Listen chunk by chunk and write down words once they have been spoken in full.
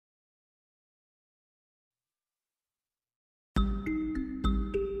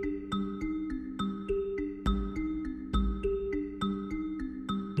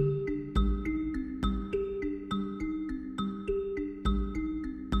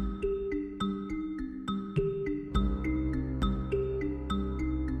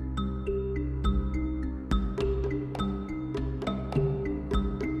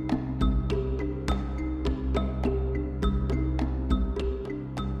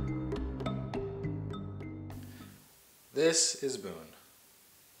This is Boone.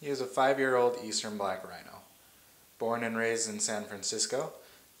 He is a 5-year-old eastern black rhino. Born and raised in San Francisco,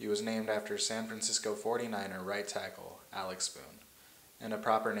 he was named after San Francisco 49er right tackle Alex Boone, and a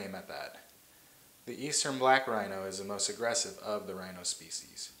proper name at that. The eastern black rhino is the most aggressive of the rhino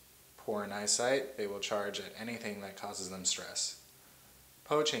species. Poor in eyesight, they will charge at anything that causes them stress.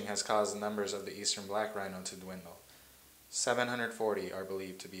 Poaching has caused the numbers of the eastern black rhino to dwindle. 740 are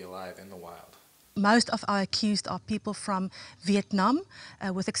believed to be alive in the wild. Most of our accused are people from Vietnam,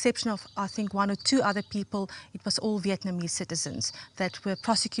 with exception of, I think, 1 or 2 other people. It was all Vietnamese citizens that were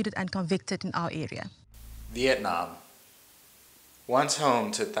prosecuted and convicted in our area. Vietnam, once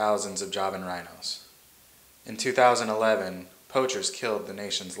home to thousands of Javan rhinos. In 2011, poachers killed the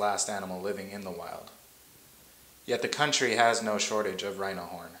nation's last animal living in the wild. Yet the country has no shortage of rhino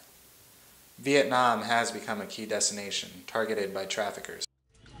horn. Vietnam has become a key destination targeted by traffickers.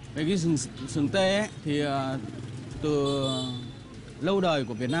 Về cái sừng tê ấy, thì từ lâu đời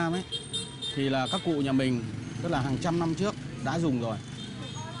của Việt Nam ấy, thì là các cụ nhà mình tức là hàng trăm năm trước đã dùng rồi.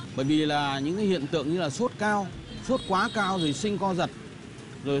 Bởi vì là những cái hiện tượng như là sốt cao, sốt quá cao rồi sinh co giật,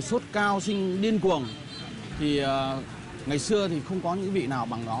 rồi sốt cao sinh điên cuồng, thì ngày xưa thì không có những vị nào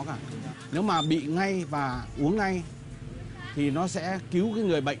bằng nó cả. Nếu mà bị ngay và uống ngay thì nó sẽ cứu cái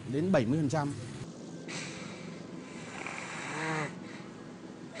người bệnh đến 70%.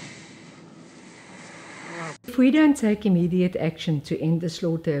 If we don't take immediate action to end the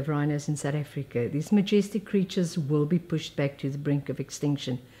slaughter of rhinos in South Africa, these majestic creatures will be pushed back to the brink of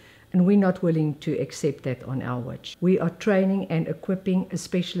extinction, and we're not willing to accept that on our watch. We are training and equipping a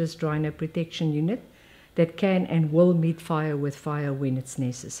specialist rhino protection unit that can and will meet fire with fire when it's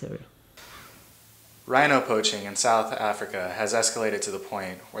necessary. Rhino poaching in South Africa has escalated to the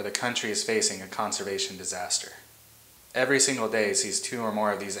point where the country is facing a conservation disaster. Every single day sees 2 or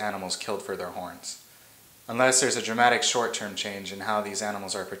more of these animals killed for their horns. Unless there's a dramatic short-term change in how these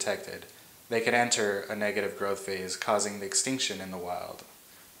animals are protected, they could enter a negative growth phase, causing the extinction in the wild.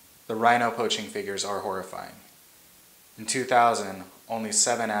 The rhino poaching figures are horrifying. In 2000, only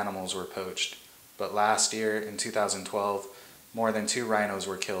 7 animals were poached, but last year, in 2012, more than 2 rhinos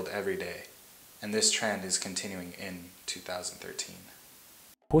were killed every day, and this trend is continuing in 2013.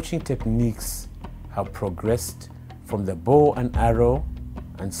 Poaching techniques have progressed from the bow and arrow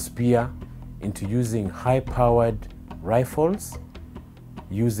and spear into using high-powered rifles,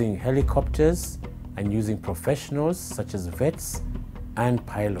 using helicopters, and using professionals such as vets and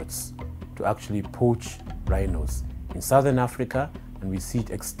pilots to actually poach rhinos in Southern Africa, and we see it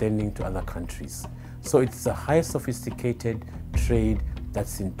extending to other countries. So it's a high sophisticated trade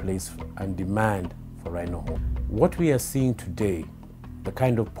that's in place and demand for rhino horn. What we are seeing today, the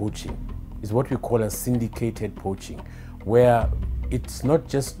kind of poaching, is what we call a syndicated poaching, where it's not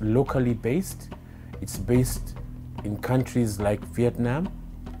just locally based, it's based in countries like Vietnam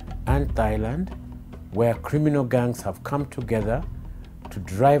and Thailand, where criminal gangs have come together to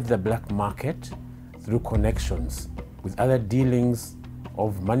drive the black market through connections with other dealings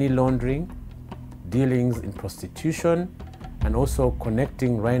of money laundering, dealings in prostitution, and also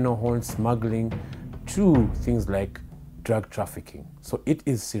connecting rhino horn smuggling to things like drug trafficking. So it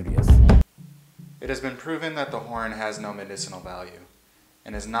is serious. It has been proven that the horn has no medicinal value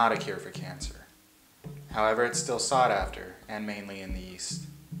and is not a cure for cancer. However, it's still sought after, and mainly in the East.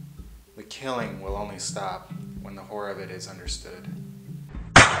 The killing will only stop when the horror of it is understood.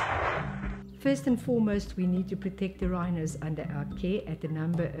 First and foremost, we need to protect the rhinos under our care at a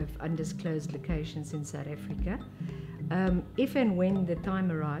number of undisclosed locations in South Africa. If and when the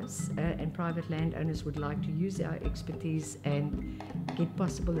time arrives and private landowners would like to use our expertise and get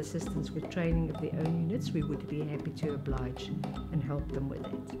possible assistance with training of their own units, we would be happy to oblige and help them with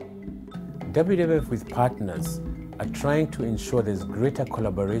that. WWF with partners are trying to ensure there's greater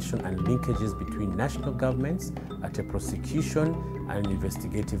collaboration and linkages between national governments at a prosecution and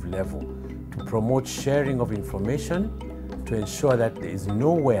investigative level to promote sharing of information, to ensure that there is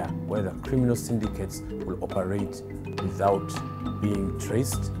nowhere where the criminal syndicates will operate without being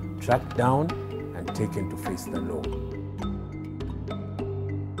traced, tracked down, and taken to face the law.